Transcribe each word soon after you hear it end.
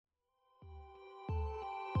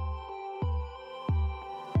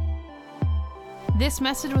This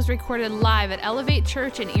message was recorded live at Elevate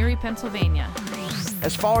Church in Erie, Pennsylvania.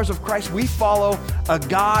 As followers of Christ, we follow a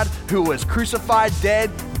God who was crucified,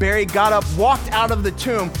 dead, buried, got up, walked out of the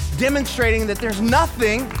tomb, demonstrating that there's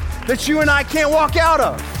nothing that you and I can't walk out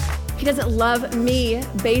of. He doesn't love me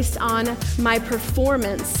based on my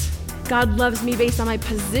performance. God loves me based on my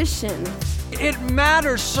position. It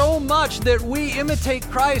matters so much that we imitate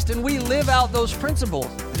Christ and we live out those principles.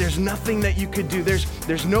 There's nothing that you could do.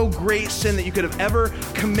 There's no great sin that you could have ever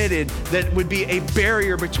committed that would be a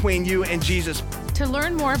barrier between you and Jesus. To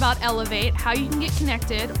learn more about Elevate, how you can get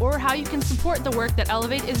connected, or how you can support the work that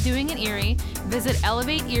Elevate is doing in Erie, visit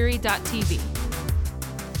elevateerie.tv.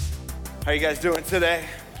 How you guys doing today?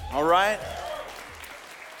 All right?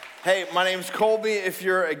 Hey, my name's Colby. If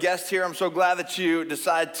you're a guest here, I'm so glad that you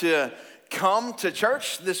decided to come to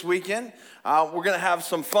church this weekend. We're going to have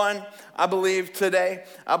some fun, I believe, today.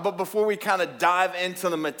 But before we kind of dive into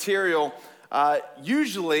the material,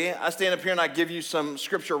 usually I stand up here and I give you some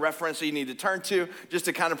scripture reference that you need to turn to just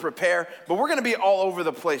to kind of prepare. But we're going to be all over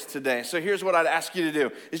the place today. So here's what I'd ask you to do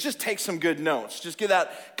is just take some good notes. Just get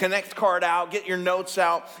that Connect card out, get your notes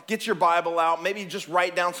out, get your Bible out. Maybe just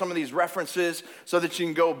write down some of these references so that you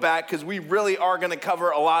can go back, because we really are going to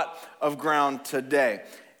cover a lot of ground today.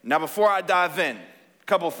 Now, before I dive in, a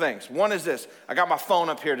couple things. One is this. I got my phone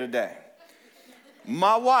up here today.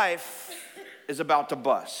 My wife is about to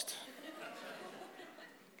bust.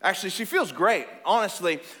 Actually, she feels great,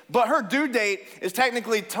 honestly, but her due date is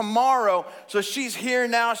technically tomorrow, so she's here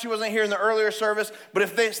now. She wasn't here in the earlier service, but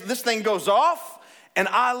if this thing goes off and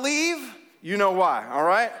I leave, you know why, all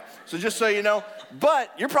right? So just so you know,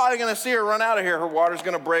 but you're probably going to see her run out of here. Her water's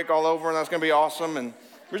going to break all over, and that's going to be awesome, and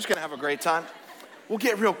we're just going to have a great time. We'll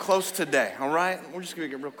get real close today, all right? We're just going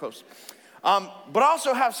to get real close. But I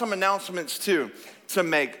also have some announcements, too, to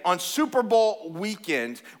make. On Super Bowl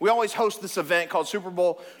weekend, we always host this event called Super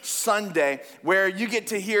Bowl Sunday, where you get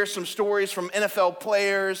to hear some stories from NFL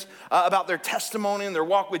players about their testimony and their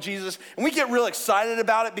walk with Jesus. And we get real excited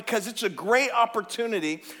about it because it's a great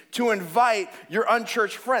opportunity to invite your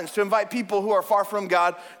unchurched friends, to invite people who are far from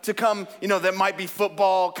God to come, that might be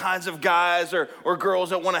football kinds of guys or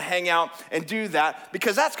girls that want to hang out and do that,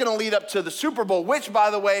 because that's going to lead up to the Super Bowl, which, by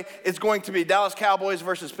the way, is going to be Dallas Cowboys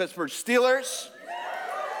versus Pittsburgh Steelers.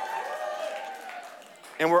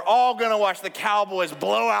 And we're all going to watch the Cowboys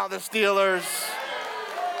blow out the Steelers.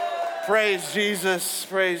 Praise Jesus.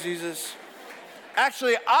 Praise Jesus.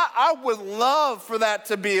 Actually, I would love for that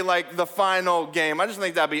to be like the final game. I just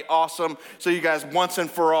think that'd be awesome. So you guys once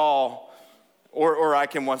and for all, or I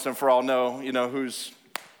can once and for all know, who's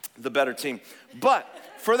the better team. But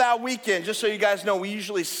for that weekend, just so you guys know, we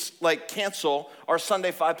usually cancel our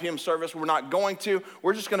Sunday 5 p.m. service. We're not going to.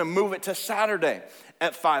 We're just going to move it to Saturday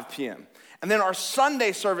at 5 p.m. And then our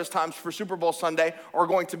Sunday service times for Super Bowl Sunday are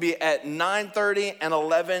going to be at 9:30 and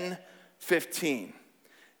 11:15.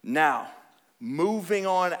 Now, moving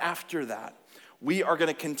on after that, we are going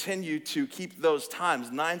to continue to keep those times,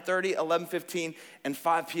 9:30, 11:15, and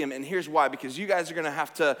 5 p.m. And here's why, because you guys are going to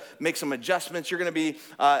have to make some adjustments. You're going to be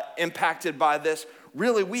impacted by this.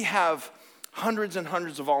 Really, we have hundreds and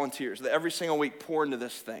hundreds of volunteers that every single week pour into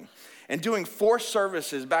this thing. And doing 4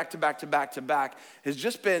 services back to back to back to back has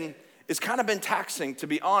just been, it's kind of been taxing, to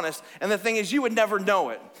be honest. And the thing is, you would never know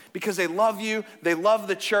it because they love you, they love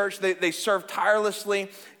the church, they serve tirelessly,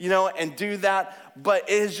 and do that. But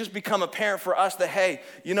it has just become apparent for us that, hey,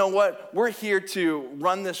 you know what? We're here to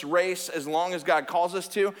run this race as long as God calls us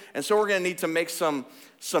to. And so we're going to need to make some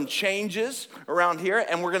changes around here.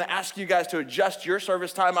 And we're going to ask you guys to adjust your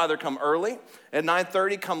service time, either come early at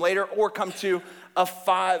 9:30, come later, or come to a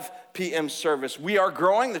 5 p.m. service. We are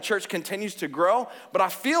growing. The church continues to grow. But I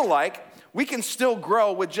feel like we can still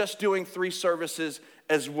grow with just doing 3 services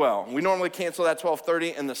as well. We normally cancel that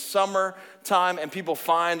 12:30 in the summer time, and people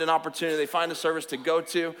find an opportunity, they find a service to go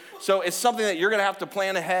to. So it's something that you're going to have to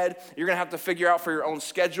plan ahead. You're going to have to figure out for your own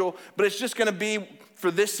schedule. But it's just going to be,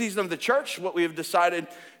 for this season of the church, what we have decided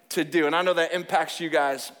to do. And I know that impacts you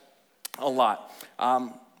guys a lot.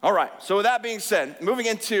 All right, so with that being said, moving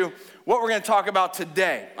into what we're going to talk about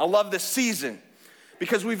today. I love this season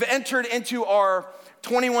because we've entered into our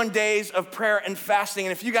 21 days of prayer and fasting.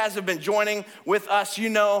 And if you guys have been joining with us, you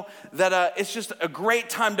know that it's just a great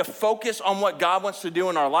time to focus on what God wants to do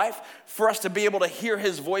in our life, for us to be able to hear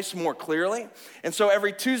his voice more clearly. And so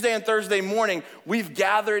every Tuesday and Thursday morning, we've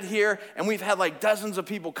gathered here and we've had dozens of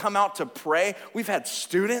people come out to pray. We've had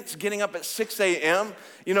students getting up at 6 a.m.,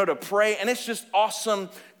 to pray. And it's just awesome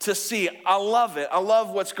to see. I love it. I love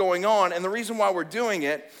what's going on. And the reason why we're doing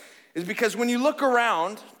it is because when you look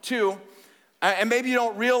around too, And maybe you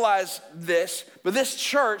don't realize this, but this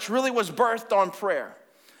church really was birthed on prayer.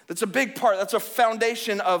 That's a big part. That's a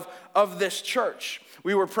foundation of this church.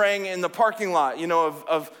 We were praying in the parking lot,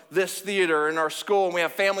 of this theater in our school, and we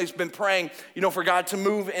have families been praying, for God to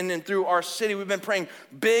move in and through our city. We've been praying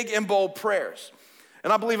big and bold prayers.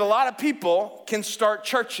 And I believe a lot of people can start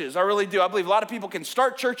churches. I really do. I believe a lot of people can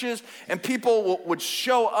start churches and people would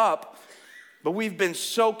show up, but we've been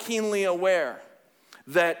so keenly aware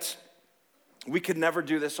that we could never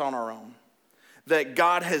do this on our own. That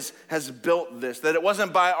God has built this, that it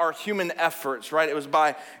wasn't by our human efforts, right? It was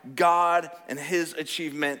by God and his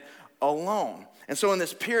achievement alone. And so in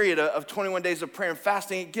this period of 21 days of prayer and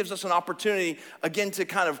fasting, it gives us an opportunity, again, to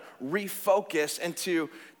kind of refocus and to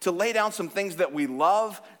lay down some things that we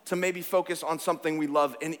love, to maybe focus on something we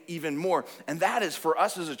love and even more. And that is, for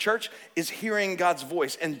us as a church, is hearing God's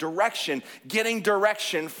voice and direction, getting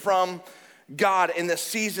direction from God in the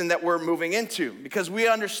season that we're moving into. Because we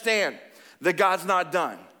understand that God's not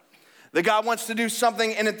done. That God wants to do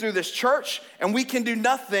something in and through this church, and we can do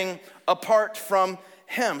nothing apart from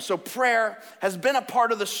him. So prayer has been a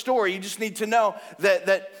part of the story. You just need to know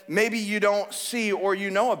that maybe you don't see or you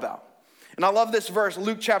know about. And I love this verse,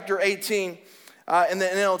 Luke chapter 18, in the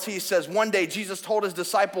NLT says, one day Jesus told his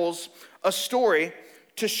disciples a story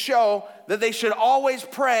to show that they should always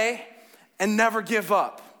pray and never give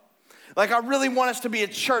up. Like, I really want us to be a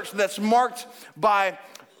church that's marked by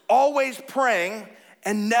always praying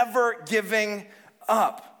and never giving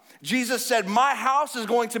up. Jesus said, my house is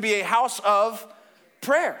going to be a house of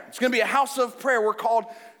prayer. It's going to be a house of prayer. We're called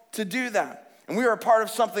to do that. And we are a part of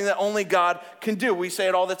something that only God can do. We say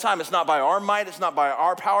it all the time. It's not by our might, it's not by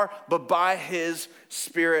our power, but by his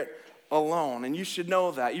Spirit alone. And you should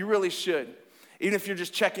know that. You really should. Even if you're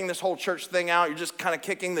just checking this whole church thing out, you're just kind of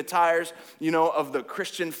kicking the tires, of the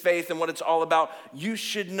Christian faith and what it's all about, you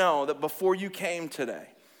should know that before you came today,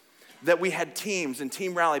 that we had teams and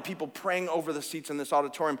Team Rally, people praying over the seats in this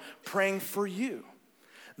auditorium, praying for you.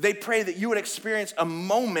 They prayed that you would experience a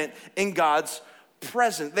moment in God's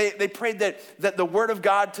presence. They prayed that the word of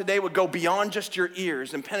God today would go beyond just your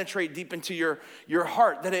ears and penetrate deep into your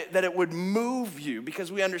heart, that it would move you,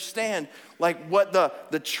 because we understand what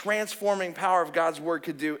the transforming power of God's word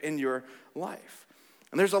could do in your life.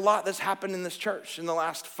 And there's a lot that's happened in this church in the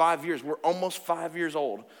last 5 years. We're almost 5 years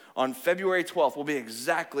old. On February 12th, we'll be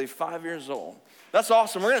exactly 5 years old. That's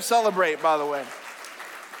awesome. We're going to celebrate, by the way.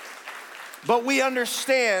 But we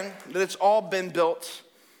understand that it's all been built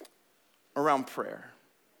around prayer.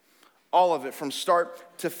 All of it, from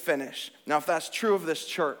start to finish. Now, if that's true of this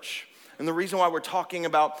church, and the reason why we're talking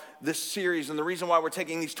about this series, and the reason why we're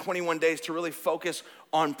taking these 21 days to really focus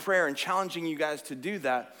on prayer and challenging you guys to do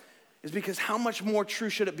that, is because how much more true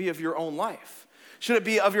should it be of your own life? Should it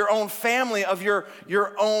be of your own family, of your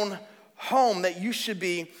own home, that you should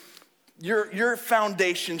be, your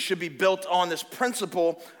foundation should be built on this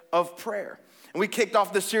principle of prayer? And we kicked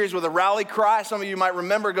off this series with a rally cry. Some of you might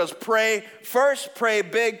remember. It goes, pray first, pray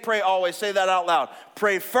big, pray always. Say that out loud.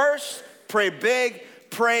 Pray first, pray big,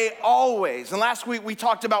 pray always. And last week we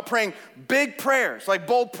talked about praying big prayers, like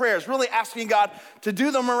bold prayers, really asking God to do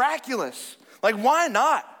the miraculous. Like, why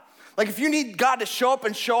not? Like, if you need God to show up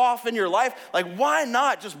and show off in your life, why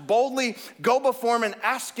not just boldly go before him and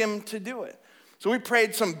ask him to do it? So we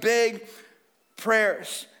prayed some big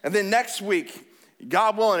prayers. And then next week,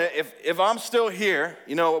 God willing, if I'm still here,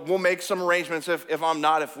 we'll make some arrangements if I'm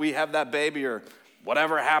not, if we have that baby or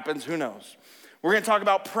whatever happens, who knows. We're going to talk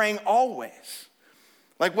about praying always.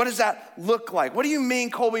 What does that look like? What do you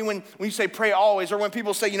mean, Colby, when you say pray always, or when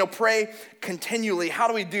people say, pray continually? How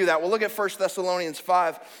do we do that? Well, look at 1 Thessalonians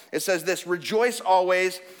 5. It says this, rejoice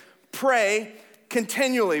always, pray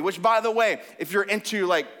continually, which, by the way, if you're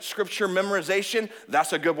into scripture memorization,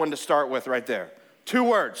 that's a good one to start with right there. 2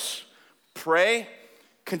 words. Pray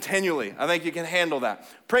continually. I think you can handle that.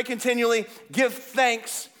 Pray continually. Give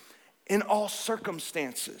thanks in all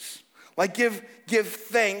circumstances. Give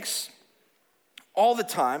thanks all the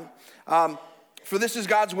time. For this is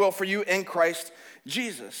God's will for you in Christ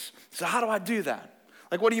Jesus. So how do I do that?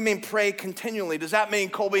 What do you mean pray continually? Does that mean,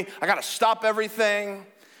 Colby, I got to stop everything?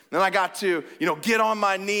 Then I got to, get on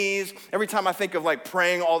my knees. Every time I think of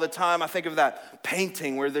praying all the time, I think of that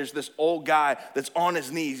painting where there's this old guy that's on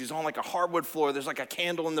his knees. He's on a hardwood floor. There's a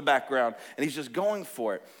candle in the background, and he's just going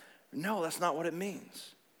for it. No, that's not what it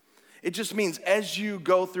means. It just means as you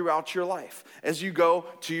go throughout your life, as you go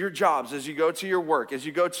to your jobs, as you go to your work, as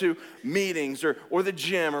you go to meetings or the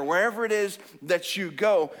gym or wherever it is that you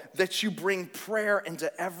go, that you bring prayer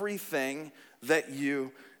into everything that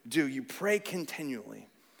you do. You pray continually.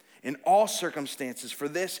 In all circumstances, for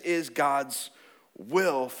this is God's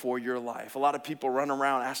will for your life. A lot of people run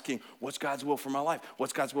around asking, what's God's will for my life?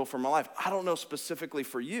 What's God's will for my life? I don't know specifically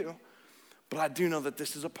for you, but I do know that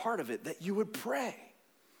this is a part of it, that you would pray.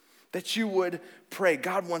 That you would pray.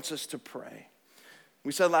 God wants us to pray.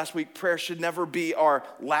 We said last week, prayer should never be our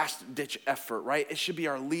last-ditch effort, right? It should be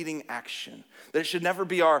our leading action. That it should never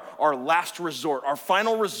be our last resort, our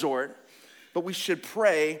final resort, but we should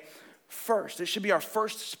pray first. It should be our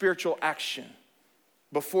first spiritual action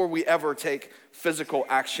before we ever take physical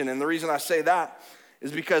action. And the reason I say that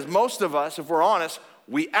is because most of us, if we're honest,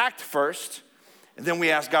 we act first, and then we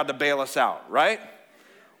ask God to bail us out, right?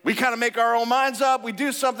 We kind of make our own minds up, we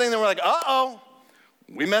do something, then we're like, uh-oh.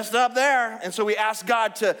 We messed up there. And so we ask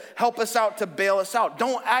God to help us out, to bail us out.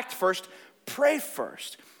 Don't act first, pray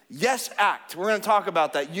first. Yes, act. We're going to talk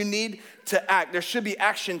about that. You need to act. There should be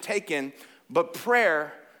action taken, but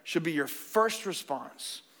prayer should be your first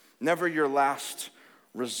response, never your last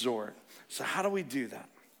resort. So how do we do that?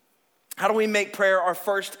 How do we make prayer our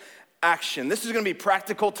first action? This is going to be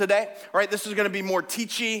practical today, all right? This is going to be more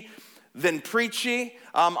teachy than preachy.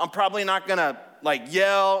 I'm probably not going to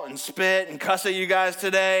yell and spit and cuss at you guys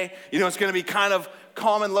today. It's going to be kind of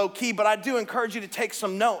calm and low key, but I do encourage you to take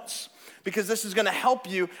some notes because this is going to help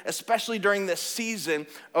you, especially during this season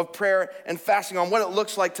of prayer and fasting, on what it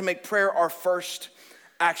looks like to make prayer our first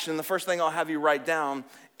action. The first thing I'll have you write down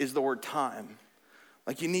is the word time.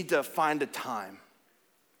 You need to find a time.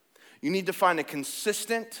 You need to find a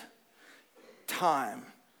consistent time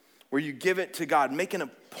where you give it to God. Make an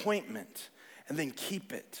appointment and then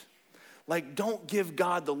keep it. Don't give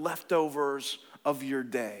God the leftovers of your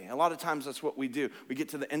day. A lot of times that's what we do. We get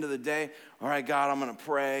to the end of the day, all right, God, I'm going to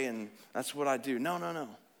pray, and that's what I do. No.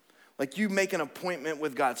 You make an appointment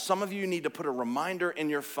with God. Some of you need to put a reminder in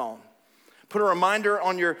your phone. Put a reminder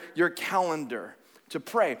on your calendar to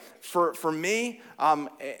pray. For me,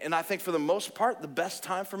 and I think for the most part, the best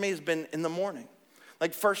time for me has been in the morning.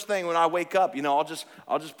 First thing when I wake up, I'll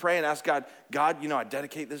just pray and ask God, I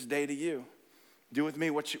dedicate this day to you. Do with me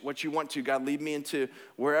what you want to. God, lead me into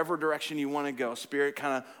wherever direction you want to go. Spirit,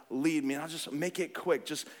 kind of lead me. And I'll just make it quick.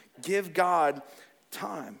 Just give God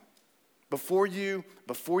time. Before you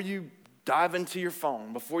dive into your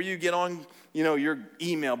phone, before you get on, your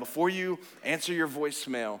email, before you answer your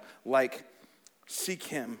voicemail, seek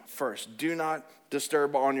him first. Do not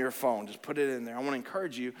disturb on your phone. Just put it in there. I want to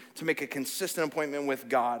encourage you to make a consistent appointment with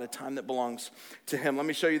God, a time that belongs to him. Let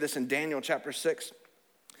me show you this in Daniel chapter 6.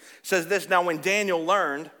 It says this, now when Daniel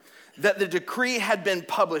learned that the decree had been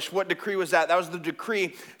published, what decree was that? That was the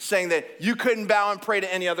decree saying that you couldn't bow and pray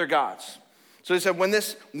to any other gods. So he said when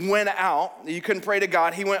this went out, you couldn't pray to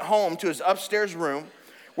God, he went home to his upstairs room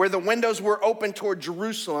where the windows were open toward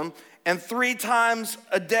Jerusalem, and 3 times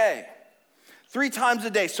a day. 3 times a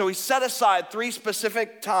day. So he set aside 3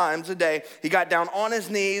 specific times a day. He got down on his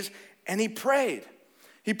knees and he prayed.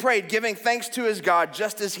 He prayed, giving thanks to his God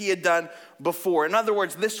just as he had done before. In other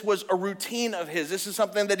words, this was a routine of his. This is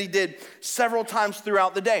something that he did several times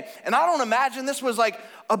throughout the day. And I don't imagine this was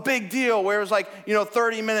a big deal where it was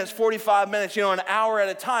 30 minutes, 45 minutes, an hour at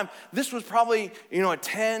a time. This was probably, a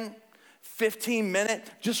 10, 15 minute,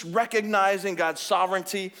 just recognizing God's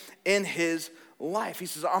sovereignty in his life. He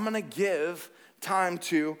says, I'm going to give time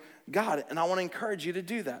to God, and I want to encourage you to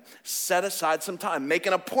do that. Set aside some time. Make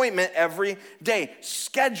an appointment every day.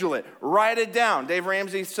 Schedule it. Write it down. Dave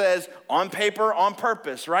Ramsey says, on paper, on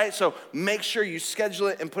purpose, right? So make sure you schedule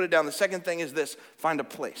it and put it down. The second thing is this, find a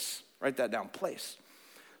place. Write that down, place.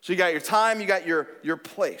 So you got your time, you got your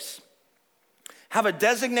place. Have a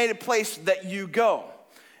designated place that you go.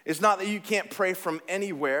 It's not that you can't pray from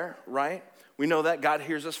anywhere, right? We know that God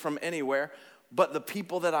hears us from anywhere, but the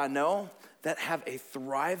people that I know that have a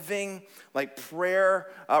thriving prayer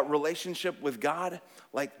relationship with God,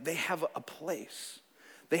 they have a place.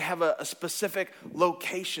 They have a specific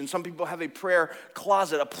location. Some people have a prayer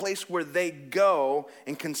closet, a place where they go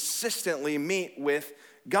and consistently meet with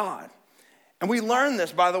God. And we learn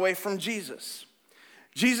this, by the way, from Jesus.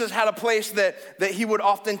 Jesus had a place that he would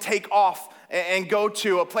often take off and go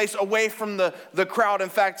to, a place away from the crowd. In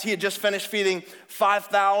fact, he had just finished feeding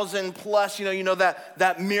 5,000 plus,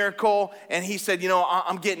 that miracle. And he said,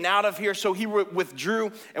 I'm getting out of here. So he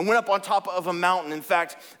withdrew and went up on top of a mountain. In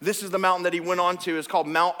fact, this is the mountain that he went on to. It's called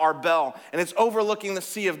Mount Arbel. And it's overlooking the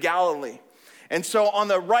Sea of Galilee. And so on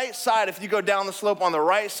the right side, if you go down the slope on the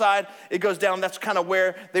right side, it goes down. That's kind of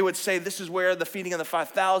where they would say this is where the feeding of the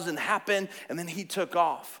 5,000 happened. And then he took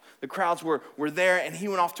off. The crowds were there, and he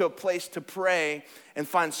went off to a place to pray and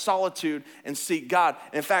find solitude and seek God.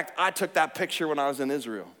 And in fact, I took that picture when I was in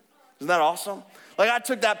Israel. Isn't that awesome? Like, I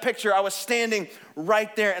took that picture, I was standing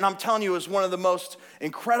right there, and I'm telling you, it was one of the most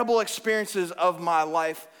incredible experiences of my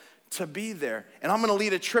life to be there. And I'm gonna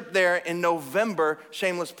lead a trip there in November,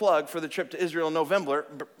 shameless plug for the trip to Israel in November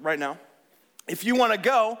right now. If you wanna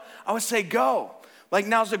go, I would say go. Like,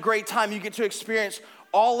 now's a great time. You get to experience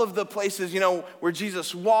all of the places, where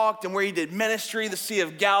Jesus walked and where he did ministry, the Sea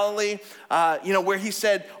of Galilee, where he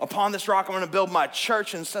said, upon this rock, I'm gonna build my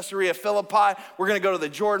church in Caesarea Philippi. We're gonna go to the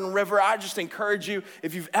Jordan River. I just encourage you,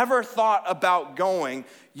 if you've ever thought about going,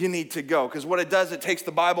 you need to go. Because what it does, it takes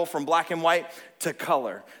the Bible from black and white to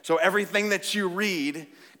color. So everything that you read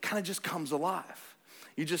kind of just comes alive.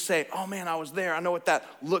 You just say, oh man, I was there. I know what that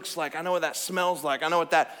looks like. I know what that smells like. I know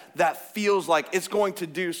what that feels like. It's going to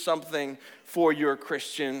do something for your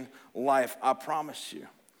Christian life. I promise you.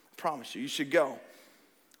 You should go.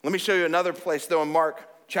 Let me show you another place though in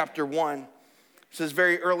Mark chapter 1. It says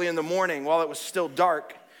very early in the morning, while it was still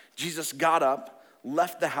dark, Jesus got up,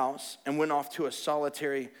 left the house, and went off to a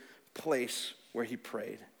solitary place where he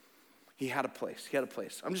prayed. He had a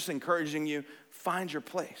place. I'm just encouraging you, find your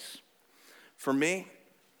place. For me,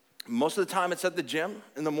 most of the time it's at the gym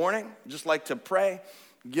in the morning. I just like to pray,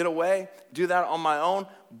 get away, do that on my own.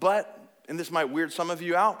 But, and this might weird some of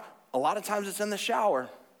you out, a lot of times it's in the shower.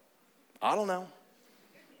 I don't know.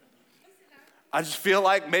 I just feel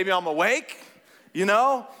like maybe I'm awake,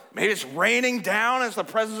 Maybe it's raining down. It's the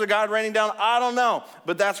presence of God raining down. I don't know.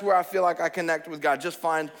 But that's where I feel like I connect with God. Just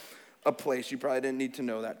find a place. You probably didn't need to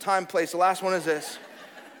know that. Time, place. The last one is this.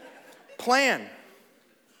 Plan.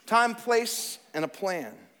 Time, place, and a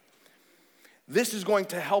plan. This is going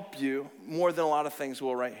to help you more than a lot of things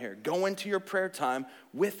will right here. Go into your prayer time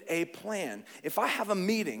with a plan. If I have a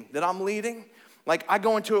meeting that I'm leading, like I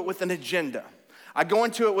go into it with an agenda. I go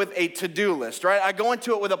into it with a to-do list, right? I go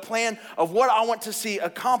into it with a plan of what I want to see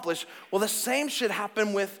accomplished. Well, the same should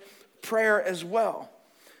happen with prayer as well.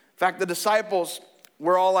 In fact, the disciples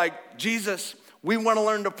were all like, Jesus, we want to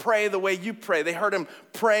learn to pray the way you pray. They heard him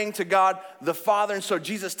praying to God the Father, and so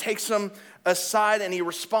Jesus takes them aside and he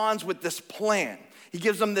responds with this plan. He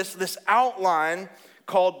gives them this outline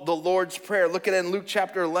called the Lord's Prayer. Look at it in Luke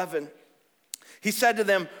chapter 11. He said to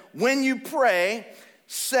them, when you pray,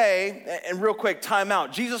 say, and real quick, time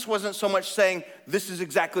out. Jesus wasn't so much saying, this is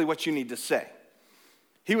exactly what you need to say.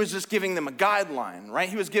 He was just giving them a guideline, right?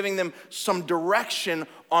 He was giving them some direction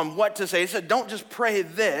on what to say. He said, don't just pray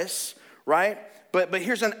this, right? But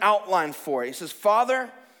here's an outline for it. He says,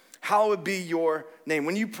 Father, hallowed be your name.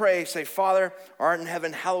 When you pray, say, Father, art in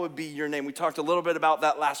heaven, hallowed be your name. We talked a little bit about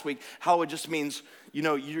that last week. Hallowed just means,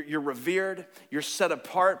 you're revered, you're set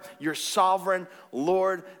apart, you're sovereign,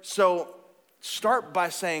 Lord. So start by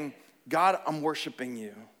saying, God, I'm worshiping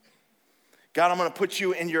you. God, I'm gonna put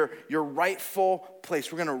you in your rightful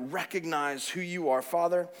place. We're gonna recognize who you are.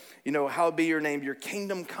 Father, hallowed be your name, your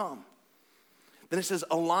kingdom come. Then it says,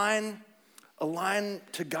 align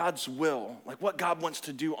to God's will, like what God wants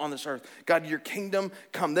to do on this earth. God, your kingdom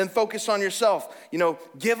come. Then focus on yourself.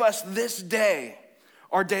 Give us this day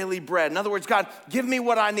our daily bread. In other words, God, give me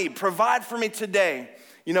what I need. Provide for me today,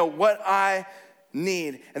 what I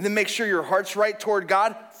need. And then make sure your heart's right toward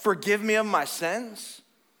God. Forgive me of my sins.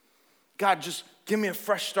 God, just give me a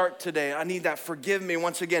fresh start today. I need that. Forgive me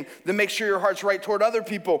once again. Then make sure your heart's right toward other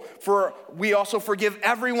people, for we also forgive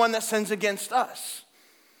everyone that sins against us.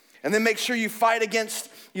 And then make sure you fight against,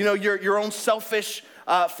 your own selfish,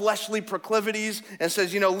 fleshly proclivities, and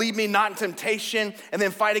says, lead me not in temptation, and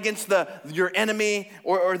then fight against your enemy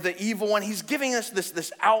or the evil one. He's giving us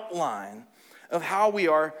this outline of how we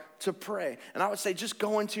are to pray. And I would say just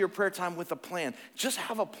go into your prayer time with a plan. Just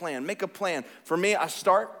have a plan. Make a plan. For me, I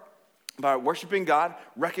start by worshiping God,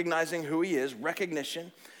 recognizing who he is,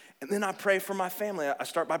 recognition, and then I pray for my family. I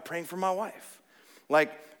start by praying for my wife.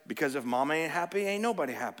 Because if mama ain't happy, ain't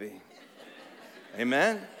nobody happy.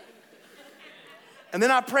 Amen? And then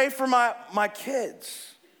I pray for my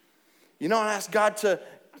kids. And ask God to,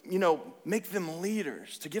 make them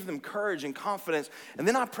leaders, to give them courage and confidence. And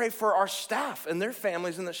then I pray for our staff and their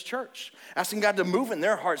families in this church, asking God to move in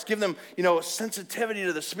their hearts, give them, sensitivity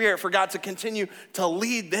to the Spirit, for God to continue to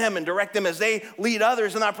lead them and direct them as they lead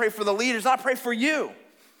others. And I pray for the leaders. And I pray for you.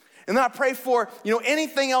 And then I pray for,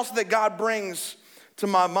 anything else that God brings to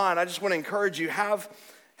my mind. I just want to encourage you, have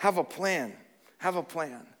a plan. Have a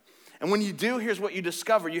plan. And when you do, here's what you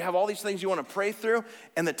discover. You have all these things you want to pray through,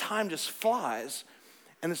 and the time just flies.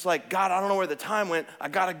 And it's like, God, I don't know where the time went. I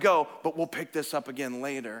got to go, but we'll pick this up again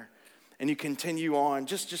later. And you continue on.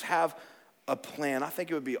 Just have a plan. I think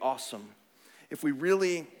it would be awesome if we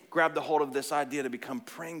really grabbed a hold of this idea to become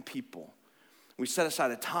praying people. We set aside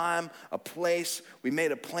a time, a place, we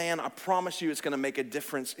made a plan. I promise you it's gonna make a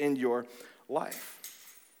difference in your life.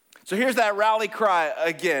 So here's that rally cry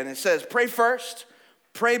again. It says, pray first,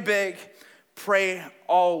 pray big, pray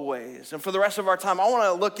always. And for the rest of our time, I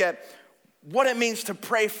wanna look at what it means to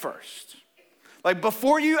pray first. Like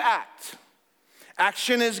before you act,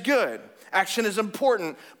 action is good, action is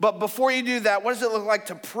important, but before you do that, what does it look like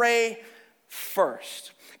to pray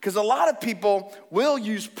first? Because a lot of people will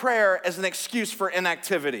use prayer as an excuse for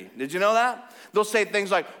inactivity. Did you know that? They'll say things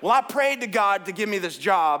like, well, I prayed to God to give me this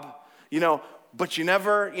job, but you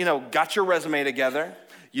never, got your resume together.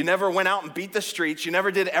 You never went out and beat the streets. You never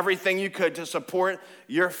did everything you could to support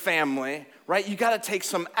your family, right? You gotta take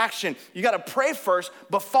some action. You gotta pray first,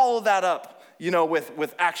 but follow that up,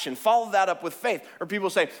 with action. Follow that up with faith. Or people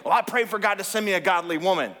say, well, I prayed for God to send me a godly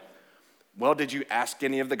woman. Well, did you ask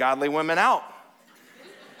any of the godly women out?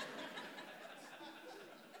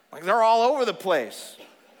 Like they're all over the place.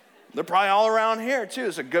 They're probably all around here too.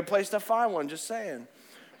 It's a good place to find one, just saying,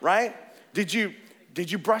 right? Did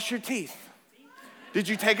you brush your teeth? Did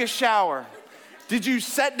you take a shower? Did you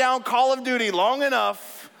set down Call of Duty long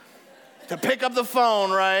enough to pick up the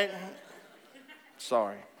phone, right?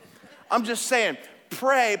 Sorry. I'm just saying,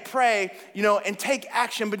 pray, and take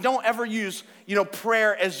action, but don't ever use,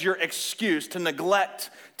 prayer as your excuse to neglect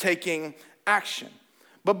taking action.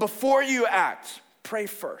 But before you act, pray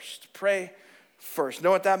first. Pray first.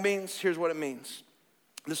 Know what that means? Here's what it means.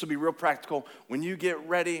 This will be real practical. When you get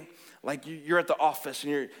ready, like you're at the office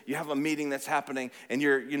and you have a meeting that's happening and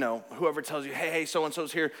whoever tells you, hey,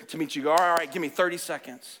 so-and-so's here to meet you, go, all right, give me 30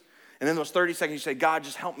 seconds. And then those 30 seconds you say, God,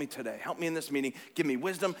 just help me today. Help me in this meeting. Give me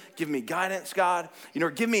wisdom. Give me guidance, God.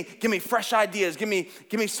 Give me fresh ideas. Give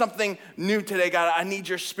me something new today, God. I need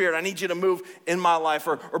your spirit. I need you to move in my life.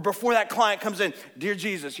 Or before that client comes in, dear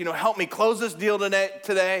Jesus, help me close this deal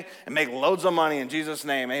today and make loads of money in Jesus'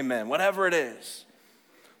 name. Amen. Whatever it is.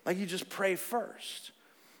 Like you just pray first.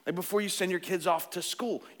 Like before you send your kids off to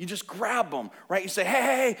school, you just grab them, right? You say,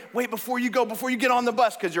 hey, wait before you get on the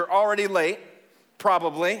bus because you're already late,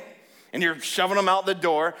 probably. And you're shoving them out the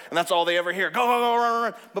door, and that's all they ever hear. Go,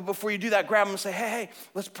 run. But before you do that, grab them and say, hey,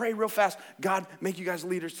 let's pray real fast. God, make you guys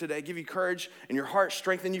leaders today. Give you courage in your heart,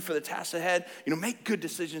 strengthen you for the tasks ahead. Make good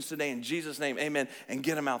decisions today in Jesus' name, amen, and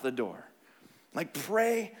get them out the door. Like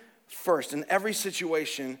pray first. In every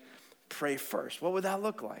situation, pray first. What would that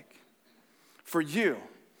look like? For you,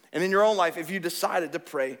 and in your own life, if you decided to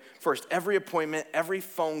pray first, every appointment, every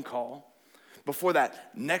phone call, before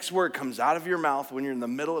that next word comes out of your mouth when you're in the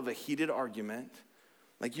middle of a heated argument,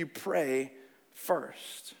 like you pray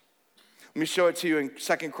first. Let me show it to you in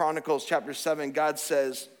 2 Chronicles chapter 7. God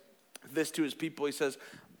says this to his people. He says,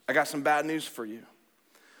 I got some bad news for you.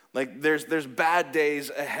 Like there's bad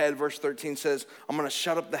days ahead. Verse 13 says, I'm gonna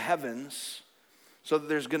shut up the heavens so that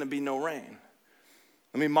there's gonna be no rain.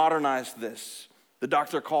 Let me modernize this. The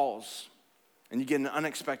doctor calls and you get an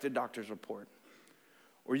unexpected doctor's report.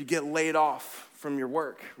 Or you get laid off from your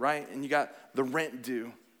work, right? And you got the rent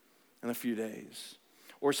due in a few days.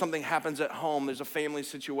 Or something happens at home, there's a family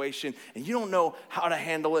situation, and you don't know how to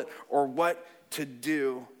handle it or what to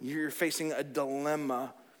do. You're facing a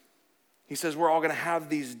dilemma. He says, we're all gonna have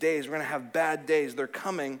these days. We're gonna have bad days. They're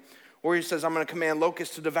coming. Or he says, I'm gonna command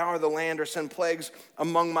locusts to devour the land or send plagues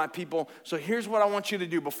among my people. So here's what I want you to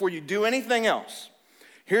do before you do anything else.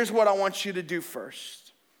 Here's what I want you to do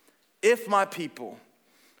first. If my people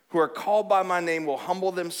who are called by my name will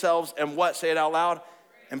humble themselves and what? Say it out loud.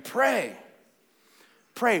 And pray.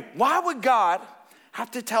 Pray. Why would God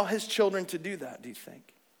have to tell his children to do that, do you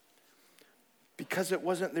think? Because it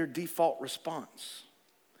wasn't their default response.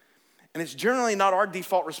 And it's generally not our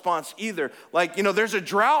default response either. Like, there's a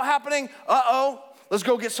drought happening. Let's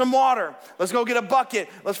go get some water. Let's go get a bucket.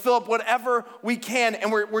 Let's fill up whatever we can.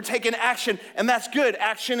 And we're taking action. And that's good.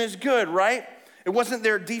 Action is good, right? It wasn't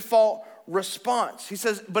their default response. He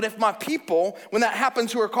says, but if my people, when that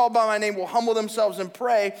happens, who are called by my name, will humble themselves and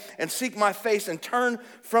pray and seek my face and turn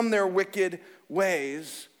from their wicked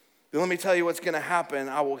ways, then let me tell you what's going to happen.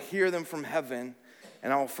 I will hear them from heaven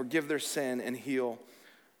and I will forgive their sin and heal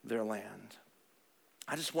their land.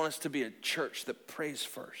 I just want us to be a church that prays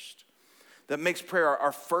first, that makes prayer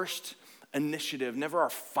our first initiative, never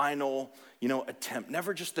our final, attempt,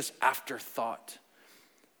 never just this afterthought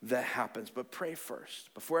that happens, but pray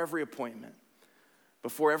first, before every appointment,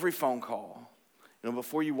 before every phone call,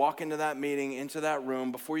 before you walk into that meeting, into that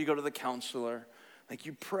room, before you go to the counselor, like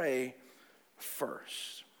you pray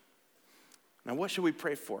first. Now, what should we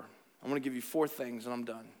pray for? I'm gonna give you 4 things and I'm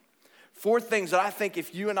done. 4 things that I think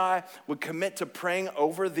if you and I would commit to praying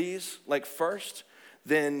over these, like first,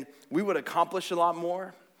 then we would accomplish a lot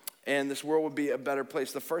more and this world would be a better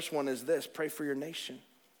place. The first one is this: pray for your nation.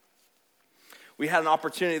 We had an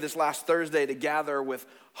opportunity this last Thursday to gather with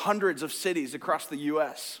hundreds of cities across the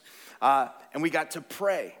U.S., and we got to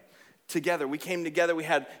pray together. We came together. We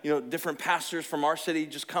had different pastors from our city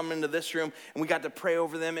just come into this room, and we got to pray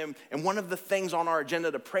over them. And one of the things on our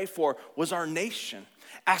agenda to pray for was our nation,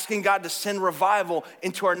 asking God to send revival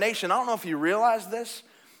into our nation. I don't know if you realize this,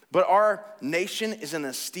 but our nation is in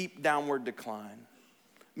a steep downward decline.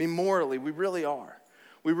 I mean, morally, we really are.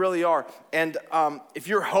 We really are. And if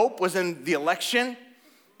your hope was in the election,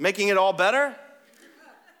 making it all better,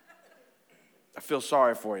 I feel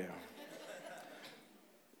sorry for you.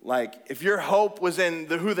 Like, if your hope was in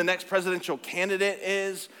who the next presidential candidate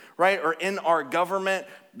is, right, or in our government,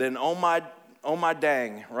 then oh my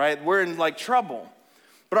dang, right? We're in trouble.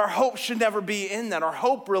 But our hope should never be in that. Our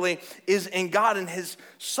hope really is in God and his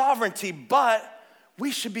sovereignty, but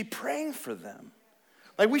we should be praying for them.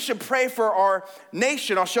 We should pray for our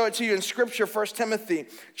nation. I'll show it to you in Scripture. 1 Timothy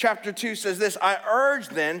chapter 2 says this: I urge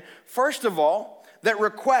then, first of all, that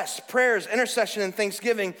requests, prayers, intercession, and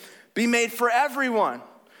thanksgiving be made for everyone,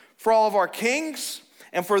 for all of our kings,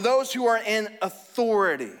 and for those who are in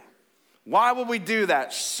authority. Why would we do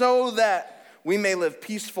that? So that we may live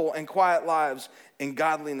peaceful and quiet lives in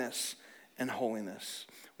godliness and holiness.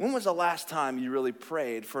 When was the last time you really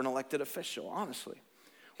prayed for an elected official, honestly?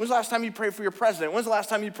 When's the last time you prayed for your president? When's the last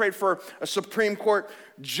time you prayed for a Supreme Court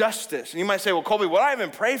justice? And you might say, well, Colby, what do I even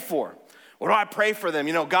pray for? What do I pray for them?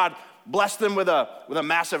 God bless them with a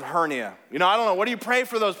massive hernia. I don't know. What do you pray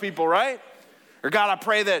for those people, right? Or God, I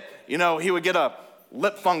pray that, he would get a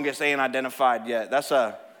lip fungus they ain't identified yet. That's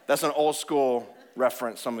an old school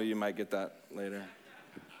reference. Some of you might get that later.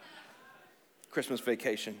 Christmas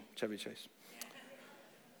Vacation, Chevy Chase.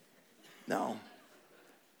 No.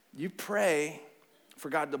 You pray for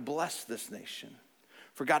God to bless this nation,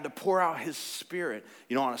 for God to pour out his Spirit,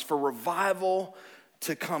 on us, for revival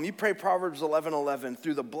to come. You pray Proverbs 11:11,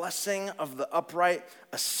 through the blessing of the upright,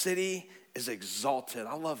 a city is exalted.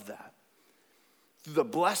 I love that. Through the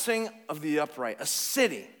blessing of the upright, a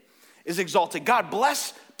city is exalted. God,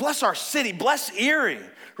 bless our city, bless Erie,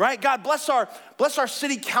 right? God, bless our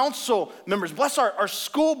city council members, bless our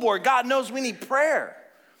school board. God knows we need prayer.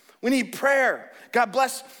 We need prayer. God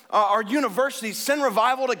bless our universities. Send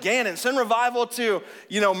revival to Gannon. Send revival to,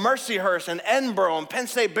 Mercyhurst and Edinboro and Penn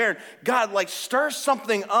State Barron. God, stir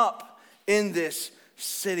something up in this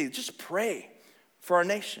city. Just pray for our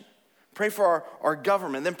nation. Pray for our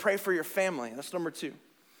government. Then pray for your family. That's number 2.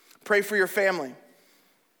 Pray for your family.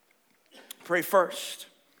 Pray first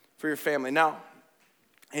for your family. Now,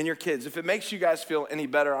 and your kids. If it makes you guys feel any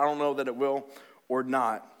better, I don't know that it will or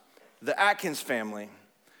not. The Atkins family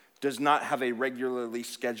does not have a regularly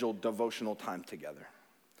scheduled devotional time together.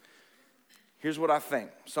 Here's what I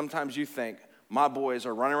think. Sometimes you think, my boys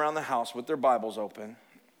are running around the house with their Bibles open.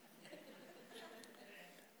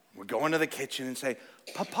 We're going to the kitchen and say,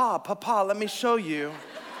 Papa, let me show you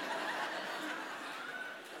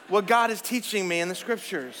what God is teaching me in the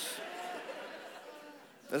Scriptures.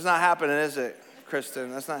 That's not happening, is it,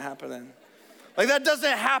 Kristen? That's not happening. That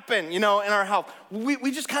doesn't happen, in our house.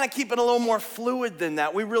 We just kind of keep it a little more fluid than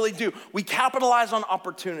that. We really do. We capitalize on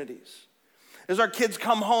opportunities. As our kids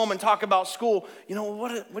come home and talk about school,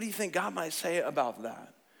 what do you think God might say about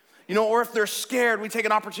that? Or if they're scared, we take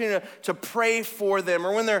an opportunity to pray for them.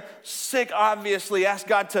 Or when they're sick, obviously, ask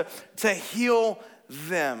God to heal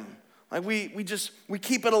them. We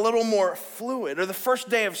keep it a little more fluid. Or the first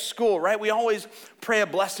day of school, right? We always pray a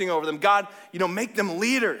blessing over them. God, make them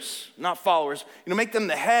leaders, not followers. Make them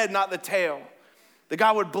the head, not the tail. That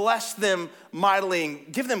God would bless them mightily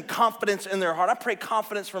and give them confidence in their heart. I pray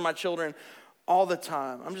confidence for my children all the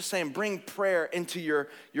time. I'm just saying, bring prayer into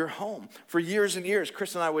your home. For years and years,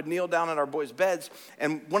 Chris and I would kneel down at our boys' beds,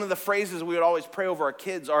 and one of the phrases we would always pray over our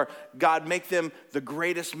kids are, God, make them the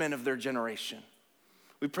greatest men of their generation.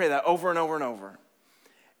 We pray that over and over and over.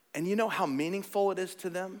 And you know how meaningful it is to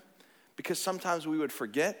them? Because sometimes we would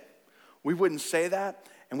forget, we wouldn't say that,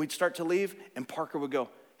 and we'd start to leave, and Parker would go,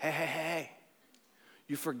 hey,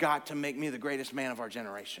 you forgot to make me the greatest man of our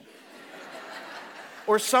generation.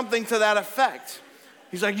 Or something to that effect.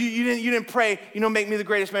 He's like, you didn't pray, make me the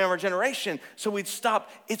greatest man of our generation. So we'd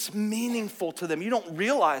stop. It's meaningful to them. You don't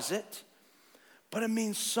realize it, but it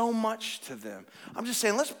means so much to them. I'm just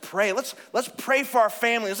saying, let's pray. Let's pray for our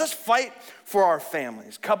families. Let's fight for our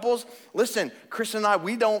families. Couples, listen, Chris and I,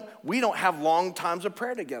 we don't have long times of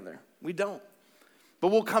prayer together. We don't. But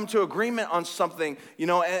we'll come to agreement on something,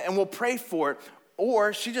 and we'll pray for it.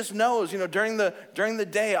 Or she just knows, during the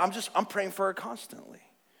day, I'm praying for her constantly.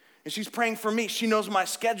 And she's praying for me. She knows my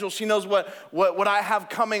schedule. She knows what I have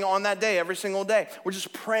coming on that day, every single day. We're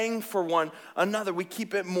just praying for one another. We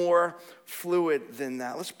keep it more fluid than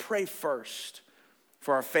that. Let's pray first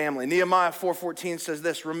for our family. Nehemiah 4:14 says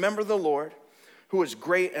this, remember the Lord who is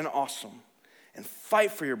great and awesome, and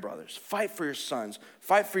fight for your brothers, fight for your sons,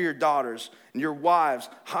 fight for your daughters and your wives.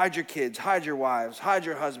 Hide your kids, hide your wives, hide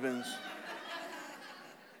your husbands.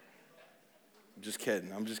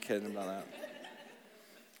 I'm just kidding about that.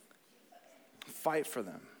 Fight for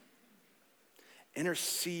them.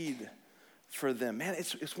 Intercede for them. Man,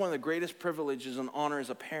 it's one of the greatest privileges and honor as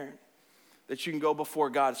a parent that you can go before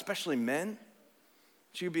God, especially men,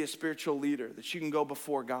 that you can be a spiritual leader, that you can go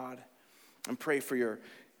before God and pray for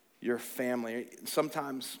your family.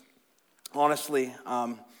 Sometimes, honestly,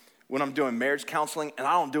 when I'm doing marriage counseling, and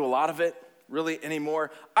I don't do a lot of it really anymore,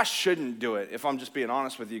 I shouldn't do it if I'm just being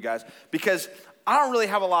honest with you guys, because I don't really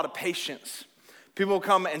have a lot of patience. People will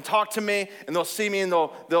come and talk to me, and they'll see me, and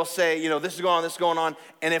they'll say, you know, this is going on.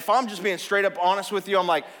 And if I'm just being straight up honest with you, I'm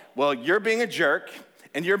like, well, you're being a jerk,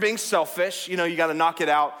 and you're being selfish. You know, you got to knock it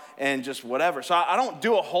out and just whatever. So I don't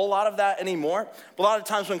do a whole lot of that anymore. But a lot of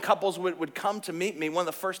times when couples would come to meet me, one of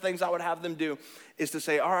the first things I would have them do is to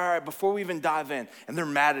say, all right, before we even dive in, and they're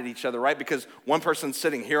mad at each other, right? Because one person's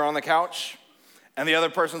sitting here on the couch, and the other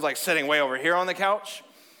person's like sitting way over here on the couch.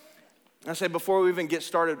 And I say, before we even get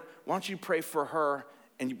started, why don't you pray for her,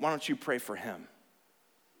 and why don't you pray for him?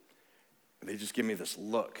 And they just give me this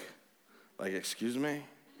look, like, excuse me?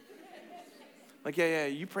 Like, yeah,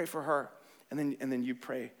 you pray for her, and then you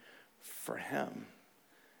pray for him.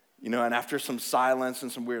 You know, and after some silence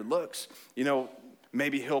and some weird looks, you know,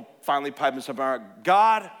 maybe he'll finally pipe himself out,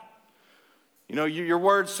 God, you know, your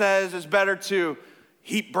word says it's better to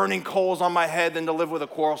heap burning coals on my head than to live with a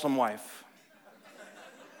quarrelsome wife.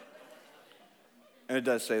 And it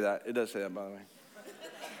does say that. It does say that, by the way.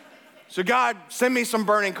 So God, send me some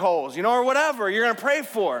burning coals, you know, or whatever you're going to pray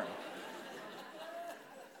for.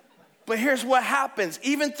 But here's what happens.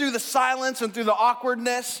 Even through the silence and through the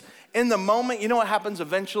awkwardness, in the moment, you know what happens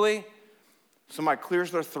eventually? Somebody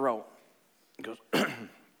clears their throat and goes,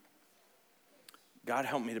 God,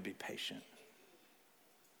 help me to be patient.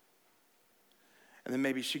 And then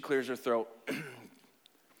maybe she clears her throat.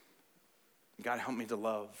 God, help me to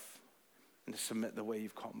love and to submit the way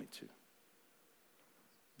you've called me to.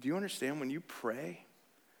 Do you understand when you pray,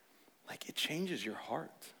 like it changes your heart?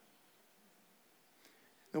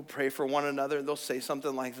 They'll pray for one another, they'll say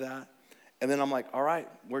something like that, and then I'm like, all right,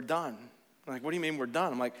 we're done. I'm like, what do you mean we're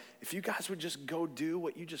done? I'm like, if you guys would just go do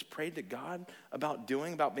what you just prayed to God about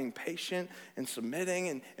doing, about being patient and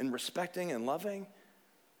submitting and respecting and loving,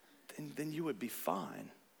 then you would be fine.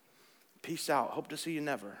 Peace out. Hope to see you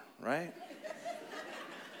never, right?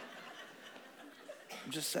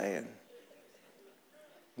 I'm just saying.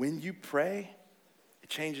 When you pray, it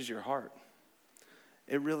changes your heart.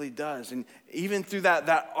 It really does. And even through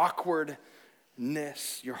that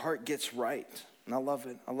awkwardness, your heart gets right. And I love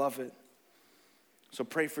it. I love it. So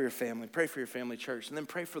pray for your family. Pray for your family, church. And then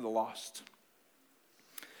pray for the lost.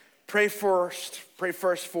 Pray first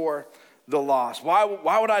for the lost. Why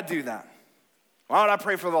would I do that? Why would I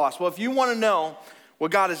pray for the lost? Well, if you want to know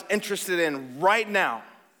what God is interested in right now,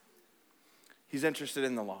 He's interested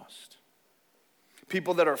in the lost.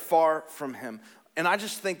 People that are far from Him. And I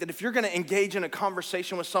just think that if you're going to engage in a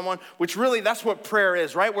conversation with someone, which really that's what prayer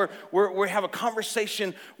is, right? We have a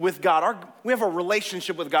conversation with God. We have a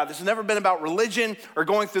relationship with God. This has never been about religion or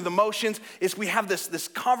going through the motions. It's we have this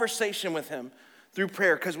conversation with Him through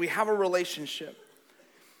prayer because we have a relationship.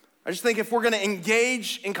 I just think if we're going to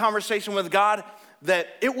engage in conversation with God, that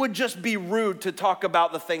it would just be rude to talk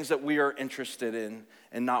about the things that we are interested in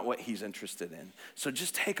and not what He's interested in. So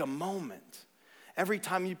just take a moment. Every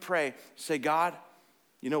time you pray, say, God,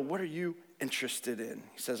 you know, what are you interested in?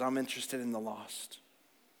 He says, I'm interested in the lost.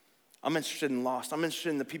 I'm interested in lost. I'm interested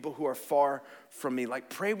in the people who are far from me. Like,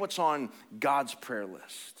 pray what's on God's prayer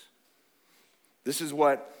list. This is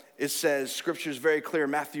what it says. Scripture is very clear.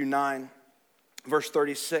 Matthew 9, verse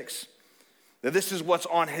 36. That this is what's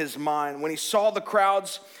on His mind. When He saw the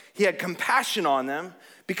crowds, He had compassion on them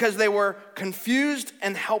because they were confused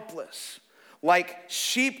and helpless, like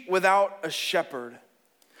sheep without a shepherd.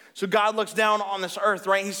 So God looks down on this earth,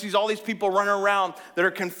 right? He sees all these people running around that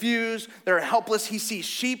are confused, that are helpless. He sees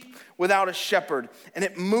sheep without a shepherd, and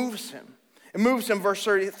it moves Him. It moves Him, verse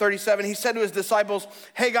 37. He said to His disciples,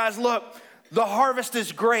 hey guys, look, the harvest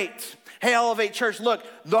is great. Hey, Elevate Church, look,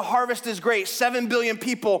 the harvest is great. 7 billion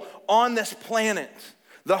people on this planet.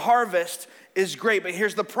 The harvest is great, but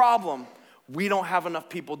here's the problem. We don't have enough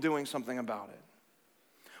people doing something about it.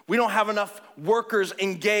 We don't have enough workers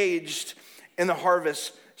engaged in the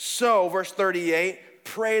harvest So, verse 38,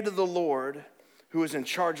 pray to the Lord who is in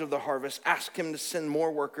charge of the harvest. Ask him to send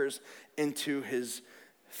more workers into his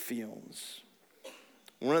fields.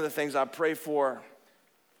 One of the things I pray for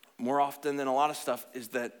more often than a lot of stuff is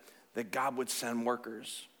that God would send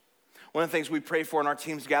workers. One of the things we pray for, and our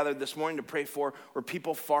teams gathered this morning to pray for, were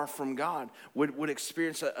people far from God would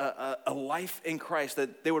experience a life in Christ,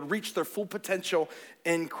 that they would reach their full potential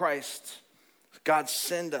in Christ. God,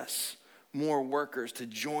 send us more workers to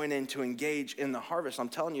join in, to engage in the harvest. I'm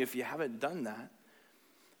telling you, if you haven't done that,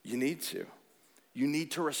 you need to. You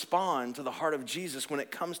need to respond to the heart of Jesus when it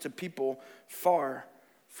comes to people far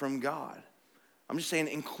from God. I'm just saying,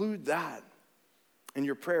 include that in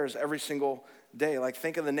your prayers every single day. Like,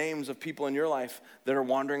 think of the names of people in your life that are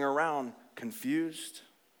wandering around confused,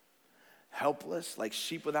 helpless, like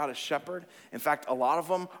sheep without a shepherd. In fact, a lot of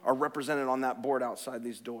them are represented on that board outside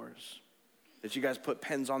these doors. That you guys put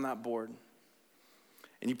pens on that board.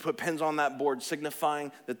 And you put pens on that board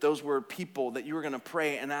signifying that those were people that you were going to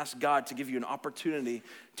pray and ask God to give you an opportunity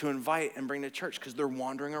to invite and bring to church because they're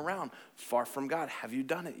wandering around far from God. Have you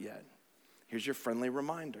done it yet? Here's your friendly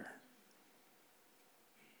reminder.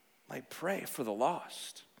 Like, pray for the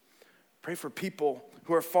lost. Pray for people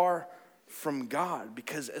who are far from God,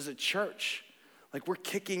 because as a church, like, we're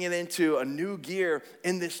kicking it into a new gear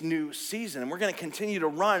in this new season. And we're going to continue to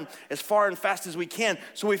run as far and fast as we can.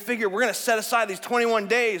 So we figure we're going to set aside these 21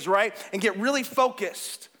 days, right? And get really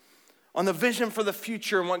focused on the vision for the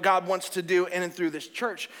future and what God wants to do in and through this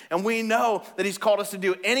church. And we know that he's called us to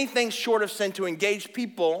do anything short of sin to engage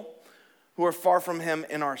people who are far from him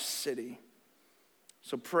in our city.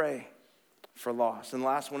 So pray for loss. And the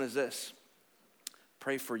last one is this.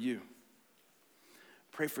 Pray for you.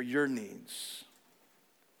 Pray for your needs.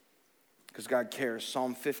 Because God cares.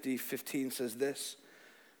 Psalm 50:15 says this.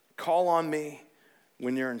 Call on me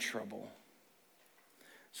when you're in trouble.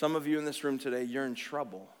 Some of you in this room today, you're in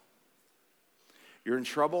trouble. You're in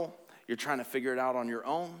trouble. You're trying to figure it out on your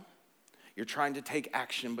own. You're trying to take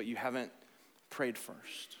action, but you haven't prayed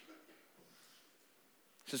first.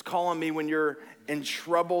 It says, call on me when you're in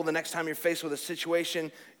trouble. The next time you're faced with a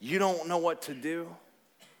situation you don't know what to do.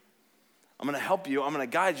 I'm going to help you. I'm going to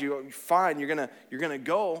guide you. Fine, you're going to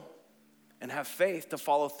go and have faith to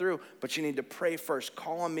follow through, but you need to pray first.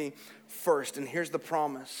 Call on me first. And here's the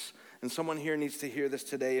promise. And someone here needs to hear this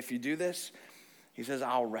today. If you do this, he says,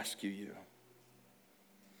 I'll rescue you.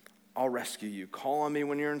 I'll rescue you. Call on me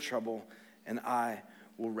when you're in trouble, and I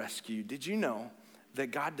will rescue you. Did you know that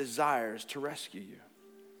God desires to rescue you?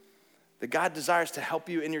 That God desires to help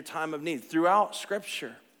you in your time of need. Throughout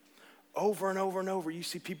Scripture, over and over and over, you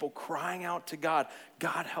see people crying out to God,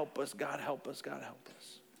 God help us, God help us, God help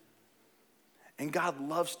us. And God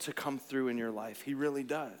loves to come through in your life. He really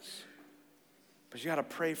does. But you got to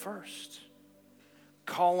pray first.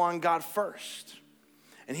 Call on God first.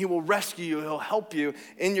 And he will rescue you. He'll help you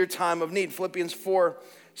in your time of need. Philippians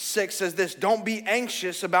 4:6 says this, don't be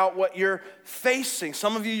anxious about what you're facing.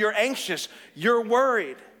 Some of you, you're anxious. You're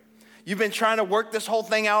worried. You've been trying to work this whole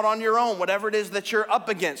thing out on your own, whatever it is that you're up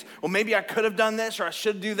against. Well, maybe I could have done this, or I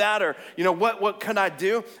should do that, or, what could I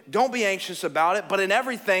do? Don't be anxious about it, but in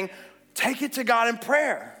everything, take it to God in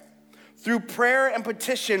prayer. Through prayer and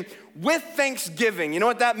petition with thanksgiving. You know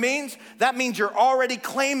what that means? That means you're already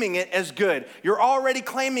claiming it as good. You're already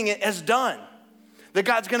claiming it as done. That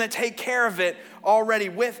God's going to take care of it already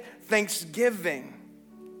with thanksgiving.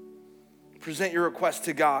 Present your request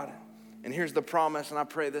to God. And here's the promise, and I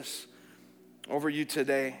pray this over you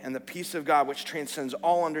today. And the peace of God, which transcends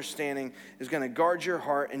all understanding, is going to guard your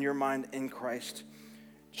heart and your mind in Christ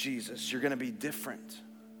Jesus. You're going to be different.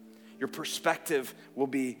 Your perspective will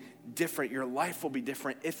be different. Your life will be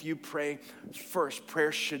different if you pray first.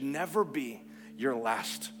 Prayer should never be your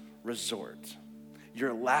last resort,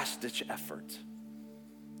 your last-ditch effort.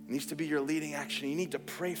 It needs to be your leading action. You need to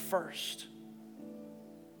pray first.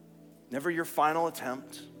 Never your final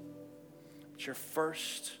attempt, but your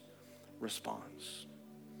first response.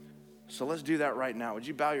 So let's do that right now. Would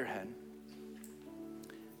you bow your head?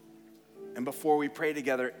 And before we pray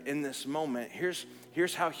together in this moment,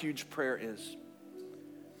 here's how huge prayer is.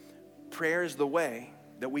 Prayer is the way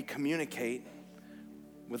that we communicate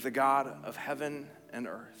with the God of heaven and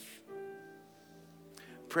earth.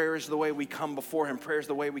 Prayer is the way we come before him. Prayer is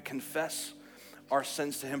the way we confess our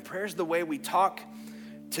sins to him. Prayer is the way we talk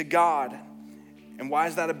to God. And why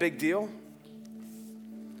is that a big deal?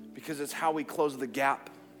 Because it's how we close the gap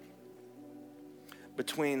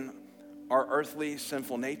between our earthly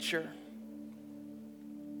sinful nature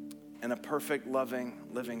and a perfect, loving,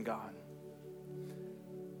 living God.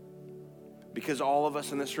 Because all of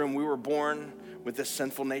us in this room, we were born with this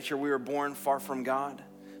sinful nature. We were born far from God.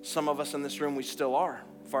 Some of us in this room, we still are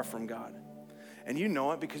far from God. And you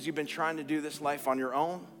know it because you've been trying to do this life on your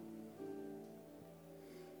own.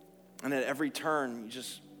 And at every turn, you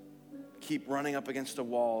just keep running up against a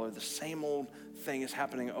wall, or the same old thing is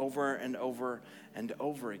happening over and over and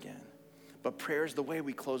over again. But prayer is the way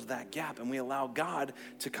we close that gap, and we allow God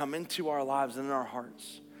to come into our lives and in our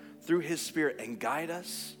hearts through his Spirit and guide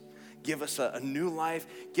us, give us a new life,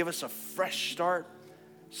 give us a fresh start.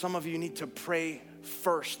 Some of you need to pray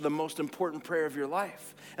first the most important prayer of your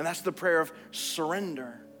life, and that's the prayer of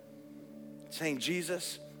surrender. Saying,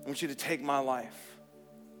 Jesus, I want you to take my life.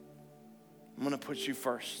 I'm going to put you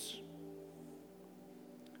first.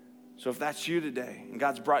 So if that's you today and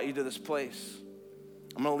God's brought you to this place,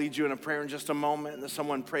 I'm going to lead you in a prayer in just a moment. And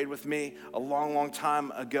someone prayed with me a long, long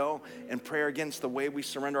time ago in prayer against the way we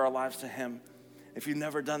surrender our lives to him. If you've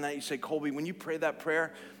never done that, you say, Colby, when you pray that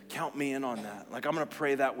prayer, count me in on that. Like, I'm going to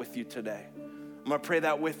pray that with you today. I'm going to pray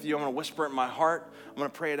that with you. I'm going to whisper it in my heart. I'm going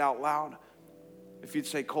to pray it out loud. If you'd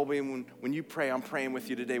say, Colby, when you pray, I'm praying with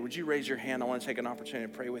you today, would you raise your hand? I want to take an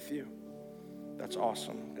opportunity to pray with you. That's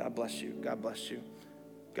awesome. God bless you. God bless you.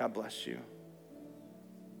 God bless you.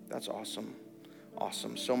 That's awesome.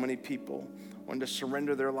 Awesome. So many people want to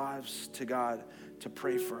surrender their lives to God to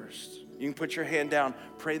pray first. You can put your hand down.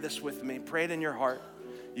 Pray this with me. Pray it in your heart.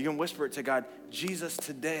 You can whisper it to God. Jesus,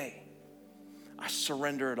 today, I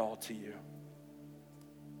surrender it all to you.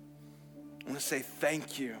 I want to say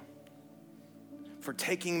thank you for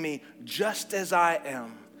taking me just as I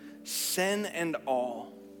am, sin and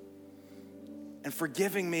all, and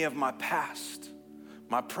forgiving me of my past,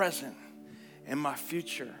 my present, and my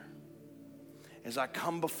future. As I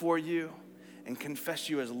come before you and confess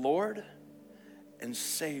you as Lord and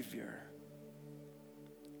Savior.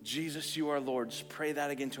 Jesus, you are Lord. Just pray that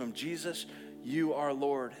again to him. Jesus, you are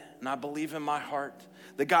Lord. And I believe in my heart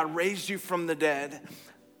that God raised you from the dead.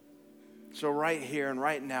 So right here and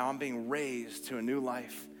right now, I'm being raised to a new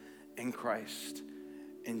life in Christ.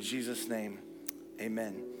 In Jesus' name,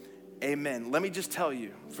 amen. Amen. Let me just tell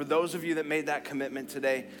you, for those of you that made that commitment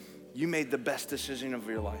today, you made the best decision of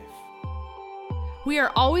your life. We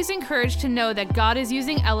are always encouraged to know that God is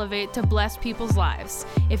using Elevate to bless people's lives.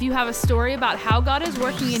 If you have a story about how God is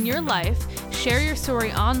working in your life, share your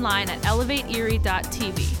story online at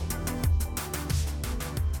elevateerie.tv.